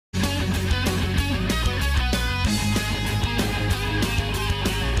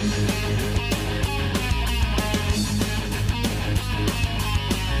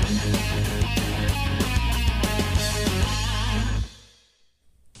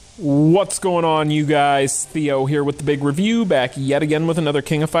What's going on, you guys? Theo here with the big review, back yet again with another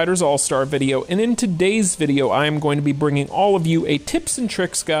King of Fighters Allstar video. And in today's video, I am going to be bringing all of you a tips and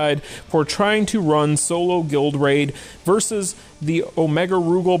tricks guide for trying to run solo guild raid versus the Omega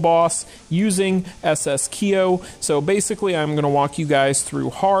Rugal boss using SS Kyo. So basically, I'm going to walk you guys through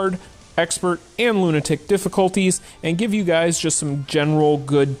hard, expert, and lunatic difficulties and give you guys just some general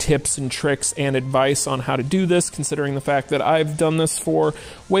good tips and tricks and advice on how to do this, considering the fact that I've done this for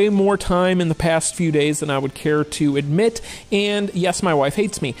way more time in the past few days than I would care to admit, and yes, my wife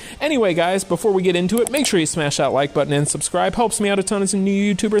hates me. Anyway, guys, before we get into it, make sure you smash that like button and subscribe. Helps me out a ton as a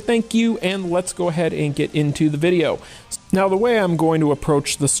new YouTuber. Thank you, and let's go ahead and get into the video. Now, the way I'm going to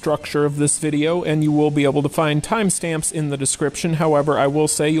approach the structure of this video, and you will be able to find timestamps in the description, however, I will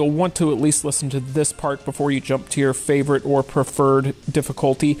say you'll want to at least listen to this part before you jump to your favorite or preferred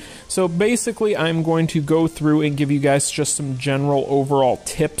difficulty. So basically, I'm going to go through and give you guys just some general overall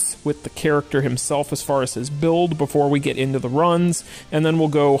tips with the character himself as far as his build before we get into the runs, and then we'll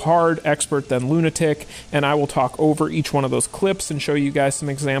go hard, expert, then lunatic, and I will talk over each one of those clips and show you guys some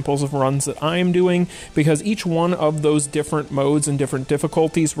examples of runs that I am doing, because each one of those different modes and different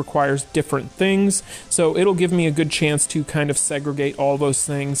difficulties requires different things, so it'll give me a good chance to kind of segregate all those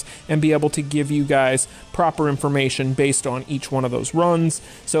things and be able to give you guys proper information based on each one of those runs,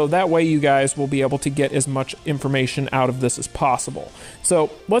 so that way you guys will be able to get as much information out of this as possible.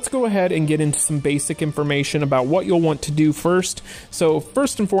 So let's go ahead and get into some basic information about what you'll want to do first. So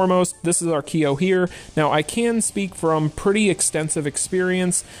first and foremost, this is our Kyo here. Now, I can speak from pretty extensive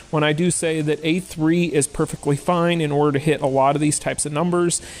experience when I do say that A3 is perfectly fine in order to hit a lot of these types of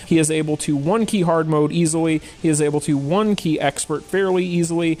numbers. He is able to 1-key hard mode easily, he is able to 1-key expert fairly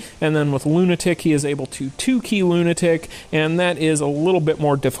easily, and then with lunatic he is able to 2-key lunatic, and that is a little bit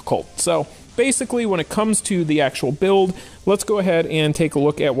more difficult. So basically, when it comes to the actual build, let's go ahead and take a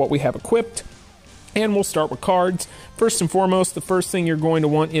look at what we have equipped, and we'll start with cards. First and foremost, the first thing you're going to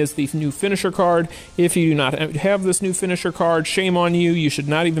want is the new finisher card. If you do not have this new finisher card, shame on you. You should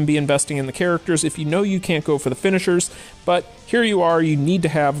not even be investing in the characters if you know you can't go for the finishers. But here you are, you need to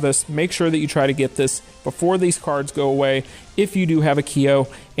have this. Make sure that you try to get this before these cards go away if you do have a Kyo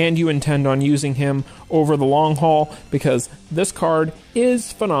and you intend on using him over the long haul, because this card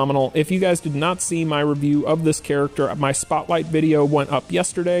is phenomenal. If you guys did not see my review of this character, my spotlight video went up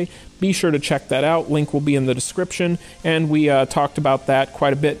yesterday. Be sure to check that out. Link will be in the description, and we talked about that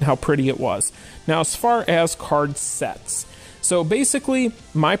quite a bit and how pretty it was. Now, as far as card sets, so basically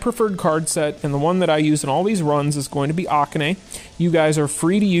my preferred card set and the one that I use in all these runs is going to be Akane. You guys are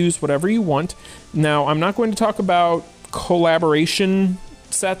free to use whatever you want. Now, I'm not going to talk about collaboration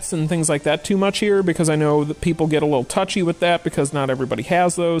sets and things like that too much here, because I know that people get a little touchy with that because not everybody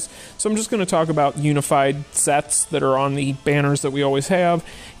has those. So I'm just going to talk about unified sets that are on the banners that we always have,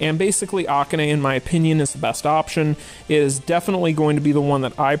 and basically Akane, in my opinion, is the best option. It is definitely going to be the one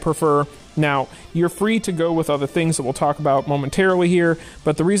that I prefer. Now, you're free to go with other things that we'll talk about momentarily here,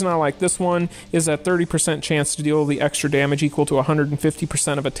 but the reason I like this one is that 30% chance to deal the extra damage equal to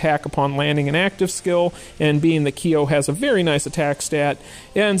 150% of attack upon landing an active skill, and being that Kyo has a very nice attack stat,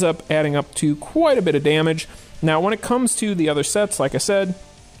 it ends up adding up to quite a bit of damage. Now, when it comes to the other sets, like I said,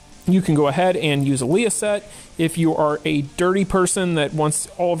 you can go ahead and use a Leah set if you are a dirty person that wants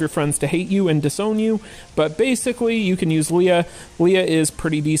all of your friends to hate you and disown you. But basically, you can use Leah. Leah is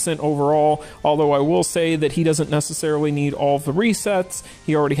pretty decent overall, although I will say that he doesn't necessarily need all of the resets.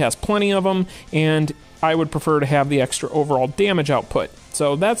 He already has plenty of them, and I would prefer to have the extra overall damage output.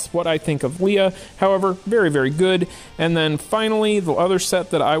 So that's what I think of Leah. However, very, very good. And then finally, the other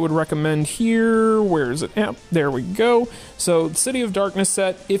set that I would recommend here, where is it? Yeah, there we go. So City of Darkness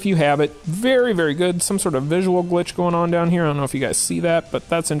set, if you have it, very, very good. Some sort of visual glitch going on down here. I don't know if you guys see that, but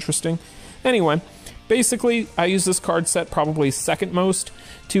that's interesting. Anyway, basically, I use this card set probably second most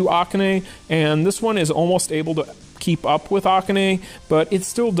to Akane, and this one is almost able to keep up with Akane, but it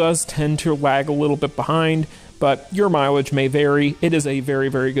still does tend to lag a little bit behind. But your mileage may vary. It is a very,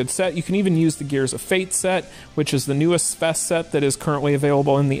 very good set. You can even use the Gears of Fate set, which is the newest Fest set that is currently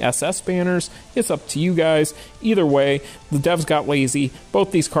available in the SS banners. It's up to you guys. Either way, the devs got lazy.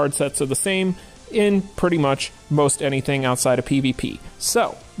 Both these card sets are the same in pretty much most anything outside of PvP.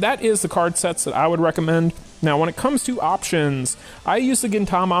 So that is the card sets that I would recommend. Now, when it comes to options, I use the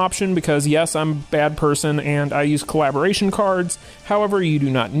Gintama option because, yes, I'm a bad person and I use collaboration cards. However, you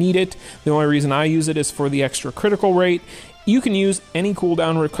do not need it. The only reason I use it is for the extra critical rate. You can use any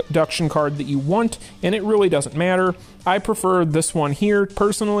cooldown reduction card that you want, and it really doesn't matter. I prefer this one here.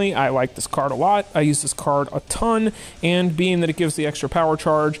 Personally, I like this card a lot. I use this card a ton, and being that it gives the extra power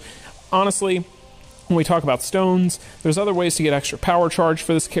charge, honestly, When we talk about stones, there's other ways to get extra power charge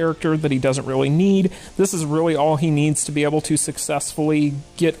for this character that he doesn't really need. This is really all he needs to be able to successfully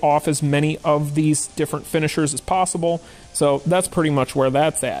get off as many of these different finishers as possible. So that's pretty much where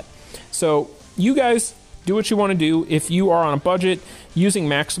that's at. So you guys do what you want to do. If you are on a budget, using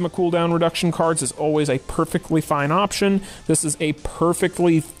Maxima cooldown reduction cards is always a perfectly fine option. This is a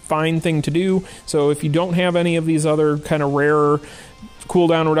perfectly fine thing to do. So if you don't have any of these other kind of rarer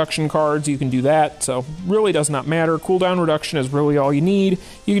cooldown reduction cards, you can do that. So really does not matter. Cooldown reduction is really all you need.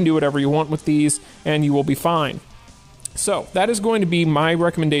 You can do whatever you want with these and you will be fine. So that is going to be my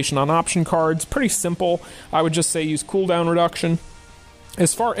recommendation on option cards. Pretty simple. I would just say use cooldown reduction.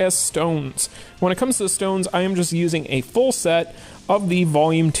 As far as stones, when it comes to stones, I am just using a full set of the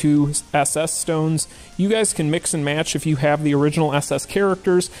Volume 2 SS stones. You guys can mix and match if you have the original SS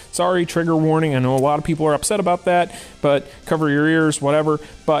characters. Sorry, trigger warning, I know a lot of people are upset about that, but cover your ears, whatever.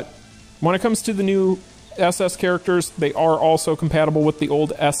 But when it comes to the new SS characters, they are also compatible with the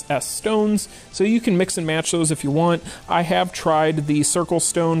old SS stones, so you can mix and match those if you want. I have tried the circle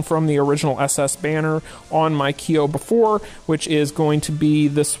stone from the original SS banner on my Kyo before, which is going to be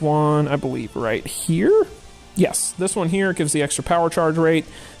this one, I believe, right here? Yes, this one here gives the extra power charge rate,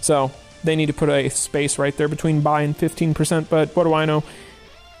 so they need to put a space right there between buy and 15%, but what do I know?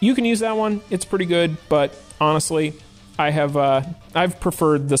 You can use that one, it's pretty good, but honestly, I've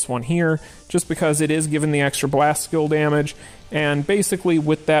preferred this one here just because it is given the extra blast skill damage, and basically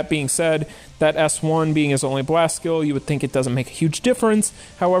with that being said, that S1 being his only blast skill, you would think it doesn't make a huge difference.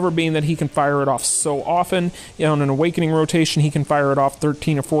 However, being that he can fire it off so often, on an awakening rotation he can fire it off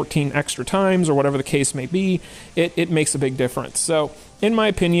 13 or 14 extra times or whatever the case may be, it makes a big difference. So in my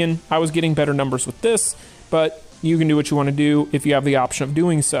opinion, I was getting better numbers with this, but you can do what you want to do if you have the option of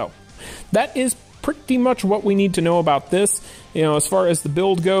doing so. That is pretty much what we need to know about this. As far as the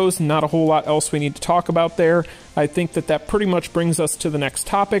build goes, not a whole lot else we need to talk about there. I think that pretty much brings us to the next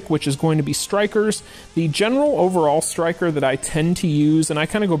topic, which is going to be strikers. The general overall striker that I tend to use, and I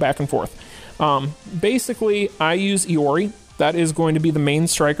kind of go back and forth. Basically, I use Iori. That is going to be the main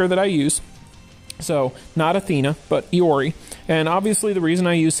striker that I use. So, not Athena, but Iori. And obviously the reason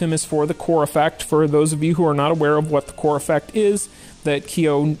I use him is for the core effect. For those of you who are not aware of what the core effect is that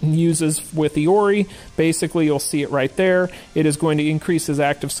Kyo uses with Iori, basically you'll see it right there. It is going to increase his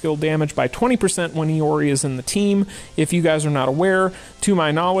active skill damage by 20% when Iori is in the team. If you guys are not aware, to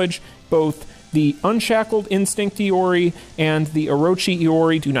my knowledge, both the Unshackled Instinct Iori and the Orochi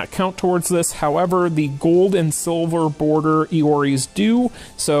Iori do not count towards this. However, the gold and silver border Ioris do.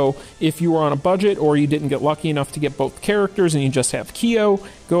 So if you were on a budget or you didn't get lucky enough to get both characters and you just have Kyo,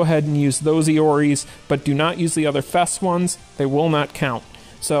 go ahead and use those Ioris, but do not use the other Fess ones. They will not count.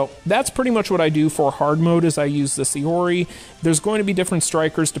 So that's pretty much what I do for hard mode, is I use this Iori. There's going to be different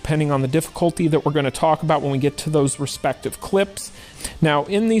strikers depending on the difficulty that we're going to talk about when we get to those respective clips. Now,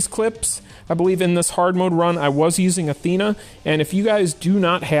 in these clips, I believe in this hard mode run, I was using Athena, and if you guys do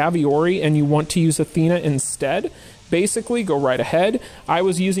not have Iori and you want to use Athena instead, basically go right ahead. I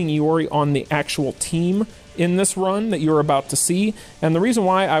was using Iori on the actual team in this run that you're about to see, and the reason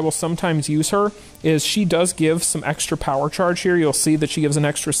why I will sometimes use her is she does give some extra power charge here. You'll see that she gives an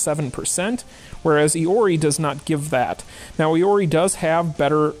extra 7%, whereas Iori does not give that. Now, Iori does have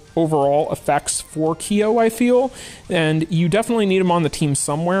better overall effects for Kyo, I feel, and you definitely need him on the team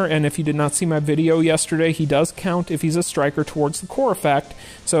somewhere, and if you did not see my video yesterday, he does count if he's a striker towards the core effect,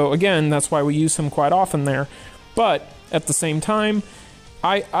 so again, that's why we use him quite often there. But at the same time,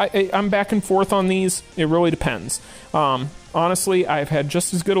 I'm back and forth on these. It really depends. Honestly, I've had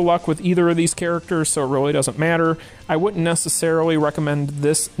just as good a luck with either of these characters, so it really doesn't matter. I wouldn't necessarily recommend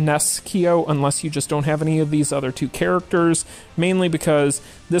this Ness Kyo unless you just don't have any of these other two characters, mainly because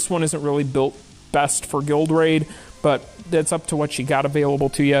this one isn't really built best for Guild Raid, but it's up to what you got available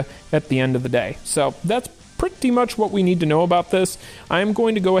to you at the end of the day. So that's pretty much what we need to know about this. I'm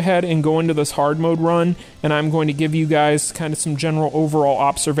going to go ahead and go into this hard mode run, and I'm going to give you guys kind of some general overall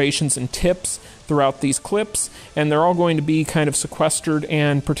observations and tips throughout these clips, and they're all going to be kind of sequestered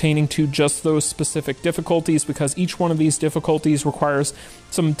and pertaining to just those specific difficulties, because each one of these difficulties requires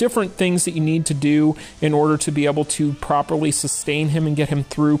some different things that you need to do in order to be able to properly sustain him and get him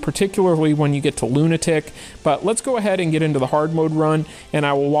through, particularly when you get to Lunatic. But let's go ahead and get into the hard mode run, and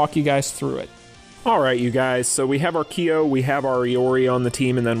I will walk you guys through it. Alright, you guys, so we have our Kyo, we have our Iori on the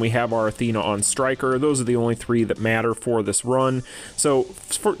team, and then we have our Athena on Striker. Those are the only three that matter for this run. So,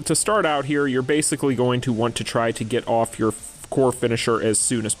 to start out here, you're basically going to want to try to get off your core finisher as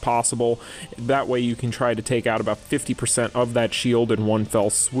soon as possible. That way you can try to take out about 50% of that shield in one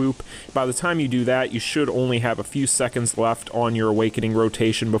fell swoop. By the time you do that, you should only have a few seconds left on your awakening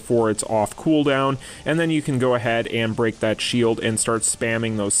rotation before it's off cooldown, and then you can go ahead and break that shield and start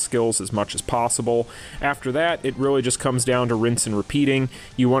spamming those skills as much as possible. After that, it really just comes down to rinse and repeating.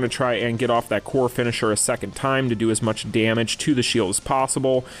 You want to try and get off that core finisher a second time to do as much damage to the shield as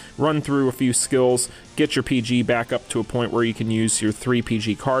possible. Run through a few skills, get your PG back up to a point where you can use your 3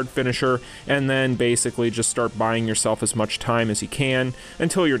 PG card finisher, and then basically just start buying yourself as much time as you can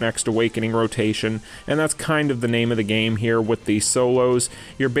until your next awakening rotation. And that's kind of the name of the game here with the solos.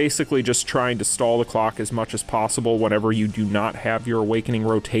 You're basically just trying to stall the clock as much as possible whenever you do not have your awakening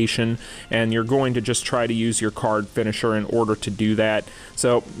rotation, and you're going to just try to use your card finisher in order to do that.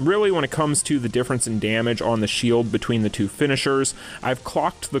 So really, when it comes to the difference in damage on the shield between the two finishers, I've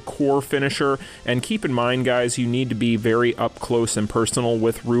clocked the core finisher, and keep in mind guys, you need to be very up close and personal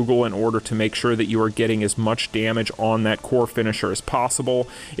with Rugal in order to make sure that you are getting as much damage on that core finisher as possible.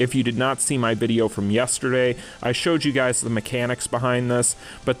 If you did not see my video from yesterday, I showed you guys the mechanics behind this,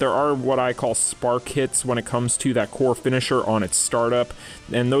 but there are what I call spark hits when it comes to that core finisher on its startup,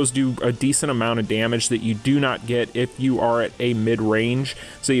 and those do a decent amount of damage that you do not get if you are at a mid-range,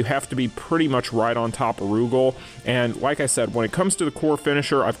 so you have to be pretty much right on top of Rugal. And like I said, when it comes to the core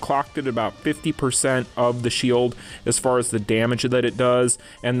finisher, I've clocked it about 50% of the shield as far as the damage that it does,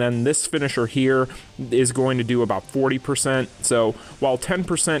 and then this finisher here is going to do about 40%. So while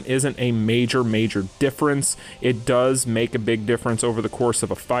 10% isn't a major difference, it does make a big difference over the course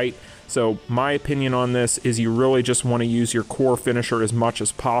of a fight. So my opinion on this is you really just want to use your core finisher as much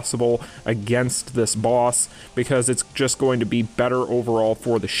as possible against this boss, because it's just going to be better overall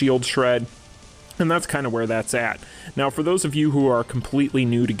for the shield shred. And that's kind of where that's at. Now, for those of you who are completely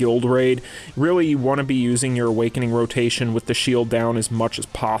new to Guild Raid, really you want to be using your awakening rotation with the shield down as much as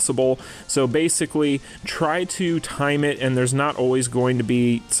possible. So basically, try to time it, and there's not always going to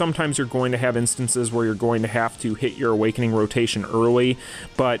be, sometimes you're going to have instances where you're going to have to hit your awakening rotation early,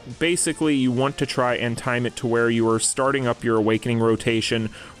 but basically you want to try and time it to where you are starting up your awakening rotation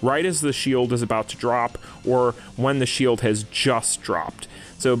right as the shield is about to drop, or when the shield has just dropped.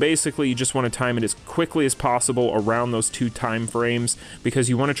 So basically, you just want to time it as quickly as possible around those two time frames, because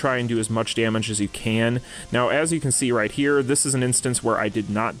you want to try and do as much damage as you can. Now, as you can see right here, this is an instance where I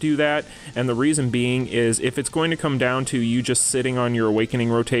did not do that, and the reason being is if it's going to come down to you just sitting on your awakening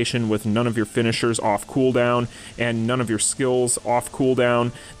rotation with none of your finishers off cooldown and none of your skills off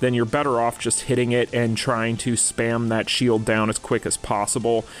cooldown, then you're better off just hitting it and trying to spam that shield down as quick as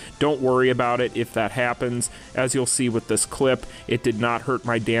possible. Don't worry about it if that happens. As you'll see with this clip, it did not hurt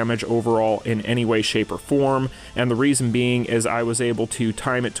my damage overall in any way, shape, or form, and the reason being is I was able to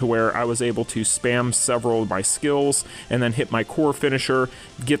time it to where I was able to spam several of my skills and then hit my core finisher,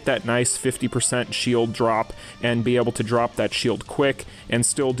 get that nice 50% shield drop, and be able to drop that shield quick and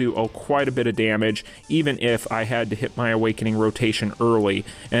still do quite a bit of damage, even if I had to hit my awakening rotation early.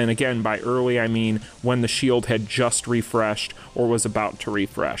 And again, by early I mean when the shield had just refreshed or was about to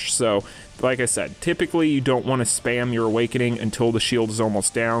refresh. So like I said, typically you don't want to spam your awakening until the shield is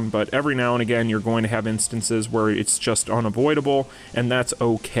almost down, but every now and again you're going to have instances where it's just unavoidable, and that's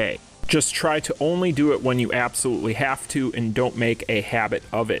okay. Just try to only do it when you absolutely have to, and don't make a habit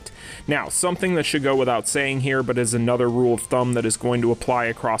of it. Now, something that should go without saying here, but is another rule of thumb that is going to apply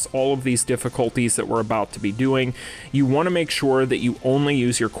across all of these difficulties that we're about to be doing, you want to make sure that you only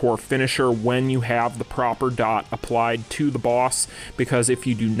use your core finisher when you have the proper dot applied to the boss, because if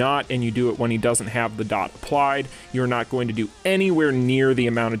you do not and you do it when he doesn't have the dot applied, you're not going to do anywhere near the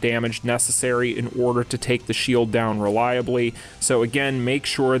amount of damage necessary in order to take the shield down reliably. So again, make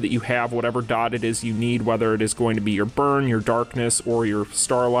sure that you have whatever dot it is you need, whether it is going to be your burn, your darkness, or your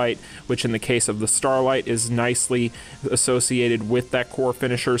starlight, which in the case of the starlight is nicely associated with that core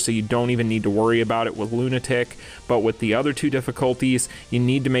finisher, so you don't even need to worry about it with Lunatic. But with the other two difficulties, you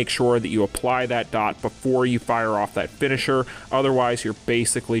need to make sure that you apply that dot before you fire off that finisher, otherwise you're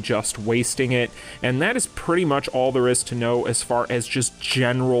basically just wasting it. And that is pretty much all there is to know as far as just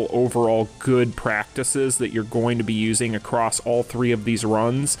general overall good practices that you're going to be using across all three of these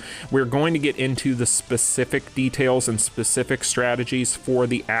runs. We're going to get into the specific details and specific strategies for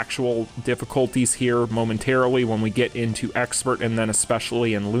the actual difficulties here momentarily when we get into Expert and then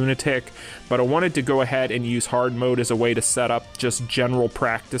especially in Lunatic, but I wanted to go ahead and use hard mode as a way to set up just general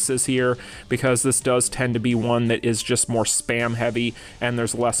practices here, because this does tend to be one that is just more spam heavy and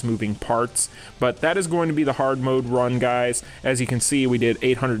there's less moving parts. But that is going to be the hard mode run, guys. As you can see, we did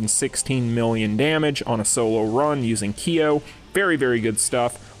 816 million damage on a solo run using Kyo. Very, very good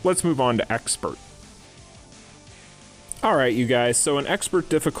stuff. Let's move on to Expert. Alright, you guys, so in expert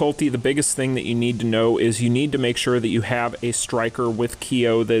difficulty, the biggest thing that you need to know is you need to make sure that you have a striker with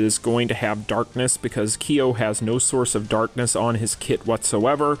Kyo that is going to have darkness, because Kyo has no source of darkness on his kit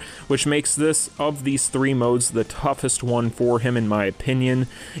whatsoever, which makes this, of these three modes, the toughest one for him in my opinion,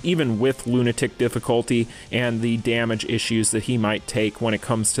 even with Lunatic difficulty and the damage issues that he might take when it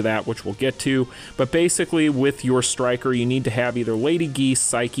comes to that, which we'll get to. But basically, with your striker, you need to have either Lady Geese,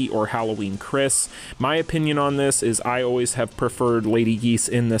 Psyche, or Halloween Chris. My opinion on this is I always have preferred Lady Geese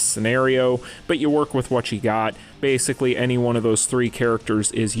in this scenario, but you work with what you got. Basically, any one of those three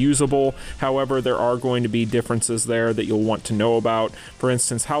characters is usable. However, there are going to be differences there that you'll want to know about. For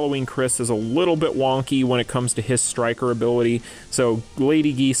instance, Halloween Chris is a little bit wonky when it comes to his striker ability, so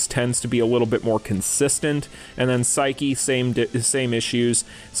Lady Geese tends to be a little bit more consistent, and then Psyche, same issues.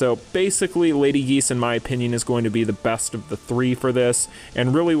 So basically, Lady Geese, in my opinion, is going to be the best of the three for this,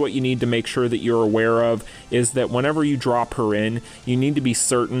 and really what you need to make sure that you're aware of is that whenever you drop her in, you need to be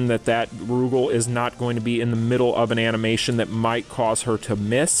certain that that Rugal is not going to be in the middle of an animation that might cause her to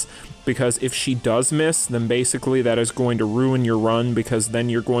miss, because if she does miss, then basically that is going to ruin your run, because then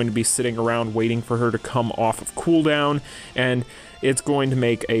you're going to be sitting around waiting for her to come off of cooldown, and it's going to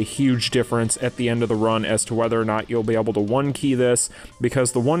make a huge difference at the end of the run as to whether or not you'll be able to one-key this,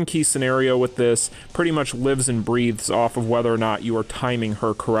 because the one-key scenario with this pretty much lives and breathes off of whether or not you are timing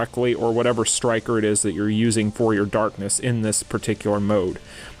her correctly, or whatever striker it is that you're using for your darkness in this particular mode.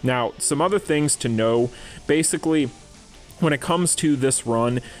 Now, some other things to know, basically, when it comes to this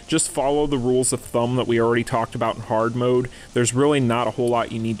run, just follow the rules of thumb that we already talked about in hard mode. There's really not a whole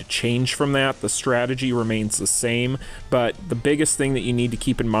lot you need to change from that. The strategy remains the same, but the biggest thing that you need to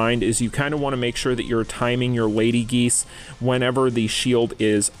keep in mind is you kind of want to make sure that you're timing your Lady Geese whenever the shield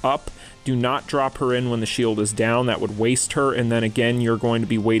is up. Do not drop her in when the shield is down. That would waste her, and then again, you're going to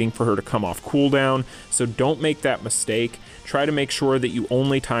be waiting for her to come off cooldown, so don't make that mistake. Try to make sure that you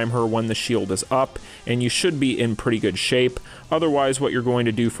only time her when the shield is up, and you should be in pretty good shape. Otherwise, what you're going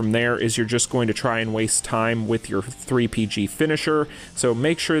to do from there is you're just going to try and waste time with your 3PG finisher, so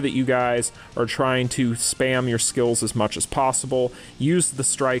make sure that you guys are trying to spam your skills as much as possible. Use the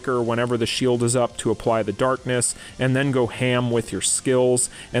striker whenever the shield is up to apply the darkness, and then go ham with your skills,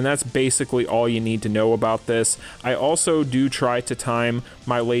 and that's basically all you need to know about this. I also do try to time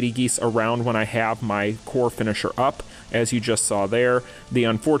my Lady Geese around when I have my core finisher up, as you just saw there. The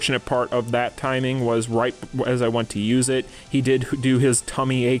unfortunate part of that timing was right as I went to use it, he did do his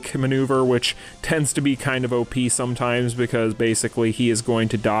tummy ache maneuver, which tends to be kind of OP sometimes, because basically he is going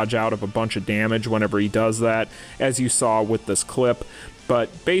to dodge out of a bunch of damage whenever he does that, as you saw with this clip.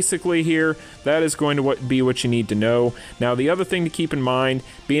 But basically here, that is going to be what you need to know. Now, the other thing to keep in mind,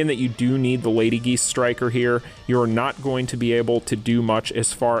 being that you do need the Lady Geese striker here, you're not going to be able to do much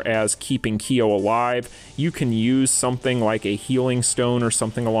as far as keeping Kyo alive. You can use something like a healing stone or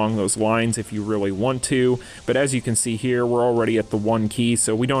something along those lines if you really want to, but as you can see here, we're already at the 1 key,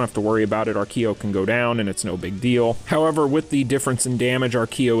 so we don't have to worry about it. Our Kyo can go down and it's no big deal. However, with the difference in damage our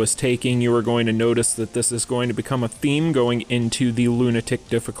Kyo is taking, you are going to notice that this is going to become a theme going into the Lunatic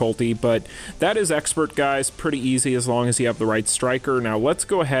difficulty, but that is expert, guys. Pretty easy as long as you have the right striker. Now let's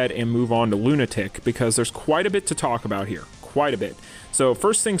go ahead and move on to Lunatic, because there's quite a bit to talk about here. Quite a bit. So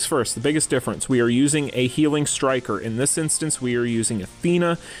first things first, the biggest difference, we are using a healing striker. In this instance, we are using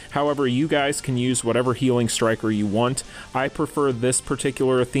Athena. However, you guys can use whatever healing striker you want. I prefer this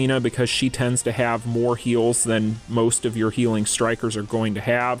particular Athena because she tends to have more heals than most of your healing strikers are going to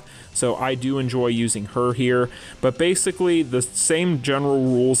have. So I do enjoy using her here, but basically the same general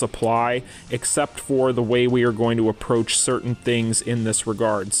rules apply, except for the way we are going to approach certain things in this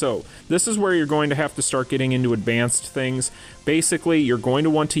regard. So this is where you're going to have to start getting into advanced things. Basically, you're going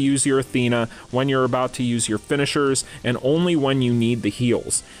to want to use your Athena when you're about to use your finishers, and only when you need the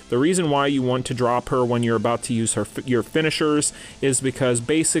heals. The reason why you want to drop her when you're about to use your finishers is because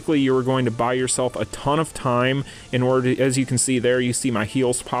basically you're going to buy yourself a ton of time in order to, as you can see there, you see my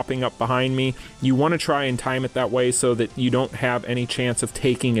heals popping up behind me. You want to try and time it that way so that you don't have any chance of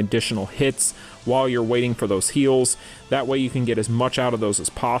taking additional hits while you're waiting for those heals. That way you can get as much out of those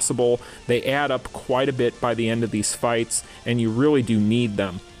as possible. They add up quite a bit by the end of these fights, and you really do need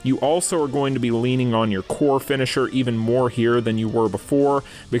them. You also are going to be leaning on your core finisher even more here than you were before,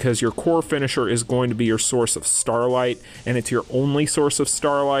 because your core finisher is going to be your source of starlight, and it's your only source of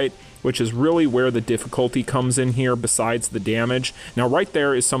starlight, which is really where the difficulty comes in here besides the damage. Now right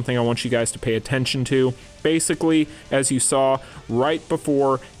there is something I want you guys to pay attention to. Basically, as you saw, right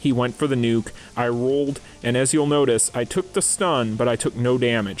before he went for the nuke, I rolled, and as you'll notice, I took the stun, but I took no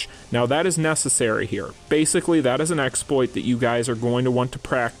damage. Now that is necessary here. Basically, that is an exploit that you guys are going to want to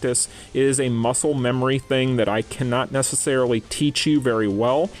practice practice. It is a muscle memory thing that I cannot necessarily teach you very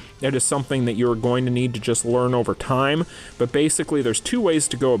well. It is something that you're going to need to just learn over time. But basically, there's two ways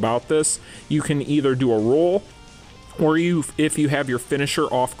to go about this. You can either do a roll, or if you have your finisher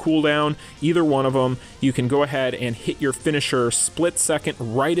off cooldown, either one of them, you can go ahead and hit your finisher split second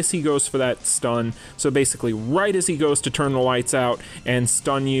right as he goes for that stun. So basically right as he goes to turn the lights out and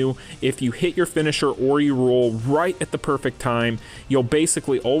stun you, if you hit your finisher or you roll right at the perfect time, you'll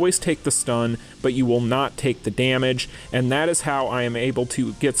basically always take the stun, but you will not take the damage. And that is how I am able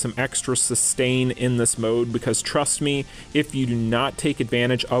to get some extra sustain in this mode, because trust me, if you do not take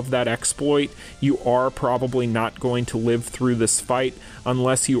advantage of that exploit, you are probably not going to live through this fight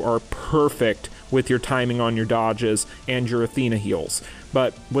unless you are perfect with your timing on your dodges and your Athena heals.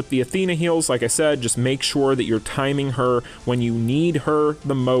 But with the Athena heals, like I said, just make sure that you're timing her when you need her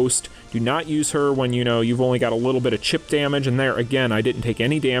the most. Do not use her when you know you've only got a little bit of chip damage, and there again, I didn't take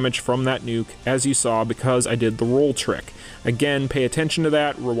any damage from that nuke, as you saw, because I did the roll trick. Again, pay attention to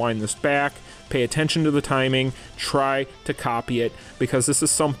that, rewind this back, pay attention to the timing, try to copy it, because this is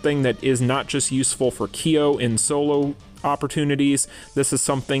something that is not just useful for Kyo in solo opportunities. This is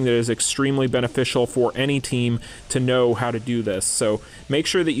something that is extremely beneficial for any team to know how to do this. So make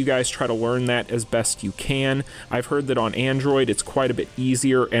sure that you guys try to learn that as best you can. I've heard that on Android it's quite a bit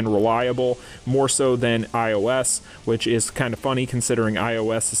easier and reliable, more so than iOS, which is kind of funny considering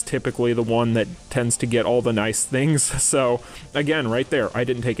iOS is typically the one that tends to get all the nice things. So again, right there, I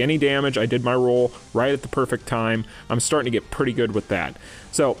didn't take any damage. I did my roll right at the perfect time. I'm starting to get pretty good with that.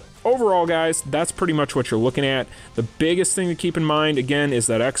 So overall, guys, that's pretty much what you're looking at. The biggest thing to keep in mind, again, is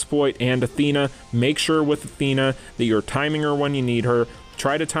that exploit and Athena. Make sure with Athena that you're timing her when you need her.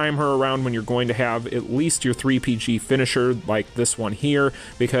 Try to time her around when you're going to have at least your 3PG finisher, like this one here,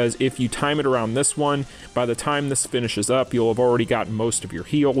 because if you time it around this one, by the time this finishes up, you'll have already gotten most of your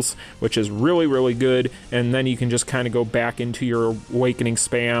heals, which is really, really good, and then you can just kind of go back into your awakening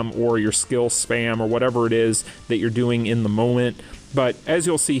spam or your skill spam or whatever it is that you're doing in the moment. But as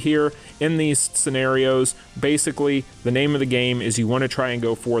you'll see here, in these scenarios, basically the name of the game is you want to try and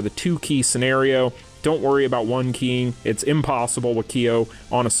go for the 2-key scenario. Don't worry about one keying. It's impossible with Kyo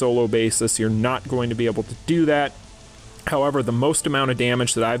on a solo basis. You're not going to be able to do that. However, the most amount of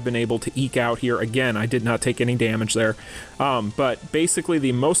damage that I've been able to eke out here, again, I did not take any damage there, but basically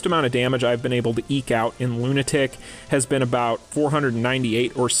the most amount of damage I've been able to eke out in Lunatic has been about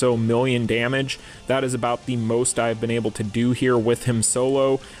 498 or so million damage. That is about the most I've been able to do here with him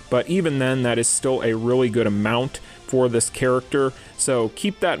solo, but even then, that is still a really good amount for this character. So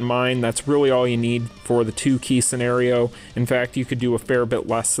keep that in mind. That's really all you need for the 2-key scenario. In fact, you could do a fair bit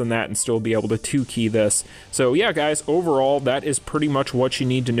less than that and still be able to 2-key this. So yeah, guys, overall, that is pretty much what you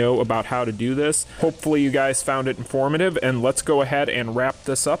need to know about how to do this. Hopefully you guys found it informative, and let's go ahead and wrap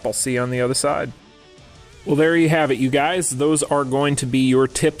this up. I'll see you on the other side. Well, there you have it, you guys. Those are going to be your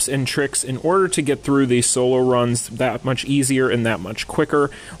tips and tricks in order to get through these solo runs that much easier and that much quicker.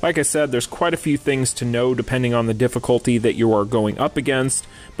 Like I said, there's quite a few things to know depending on the difficulty that you are going up against,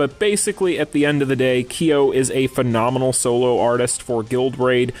 but basically at the end of the day, Kyo is a phenomenal solo artist for Guild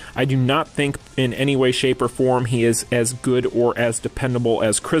Raid. I do not think in any way, shape, or form he is as good or as dependable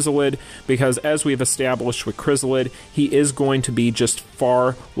as Chrysalid, because as we've established with Chrysalid, he is going to be just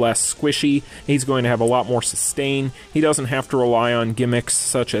far less squishy. He's going to have a lot more sustain. He doesn't have to rely on gimmicks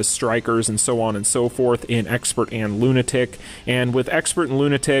such as strikers and so on and so forth in Expert and Lunatic. And with Expert and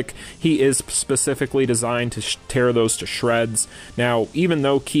Lunatic, he is specifically designed to tear those to shreds. Now, even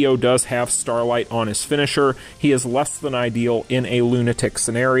though Kyo does have Starlight on his finisher, he is less than ideal in a Lunatic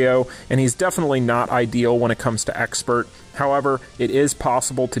scenario, and he's definitely not ideal when it comes to Expert. However, it is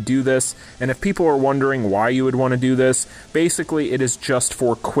possible to do this, and if people are wondering why you would want to do this, basically it is just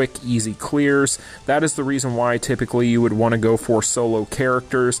for quick, easy clears. That is the reason why typically you would want to go for solo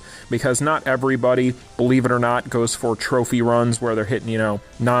characters, because not everybody, believe it or not, goes for trophy runs where they're hitting,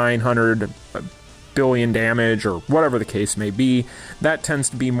 900 billion damage or whatever the case may be. That tends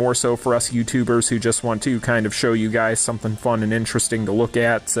to be more so for us YouTubers who just want to kind of show you guys something fun and interesting to look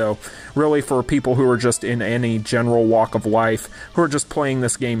at. So really for people who are just in any general walk of life, who are just playing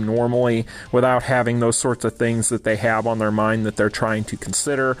this game normally without having those sorts of things that they have on their mind that they're trying to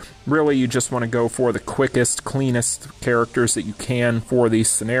consider, really you just want to go for the quickest, cleanest characters that you can for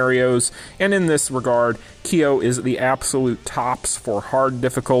these scenarios. And in this regard, Kyo is the absolute tops for hard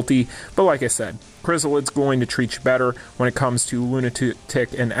difficulty, but like I said, Chrysalid's going to treat you better when it comes to Lunatic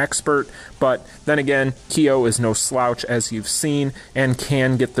and Expert, but then again, Kyo is no slouch, as you've seen, and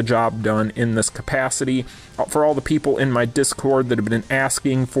can get the job done in this capacity. For all the people in my Discord that have been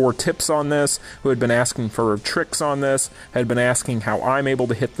asking for tips on this, who had been asking for tricks on this, had been asking how I'm able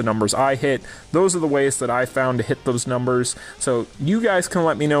to hit the numbers I hit, those are the ways that I found to hit those numbers. So you guys can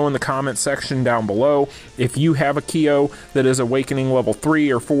let me know in the comment section down below if you have a Kyo that is Awakening level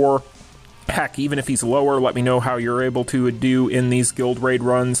 3 or 4. Heck, even if he's lower, let me know how you're able to do in these guild raid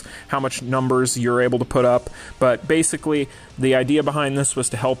runs, how much numbers you're able to put up. But basically, the idea behind this was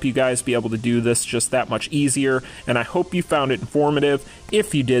to help you guys be able to do this just that much easier, and I hope you found it informative.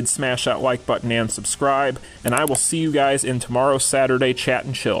 If you did, smash that like button and subscribe, and I will see you guys in tomorrow's Saturday Chat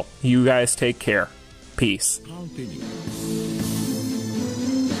and Chill. You guys take care. Peace.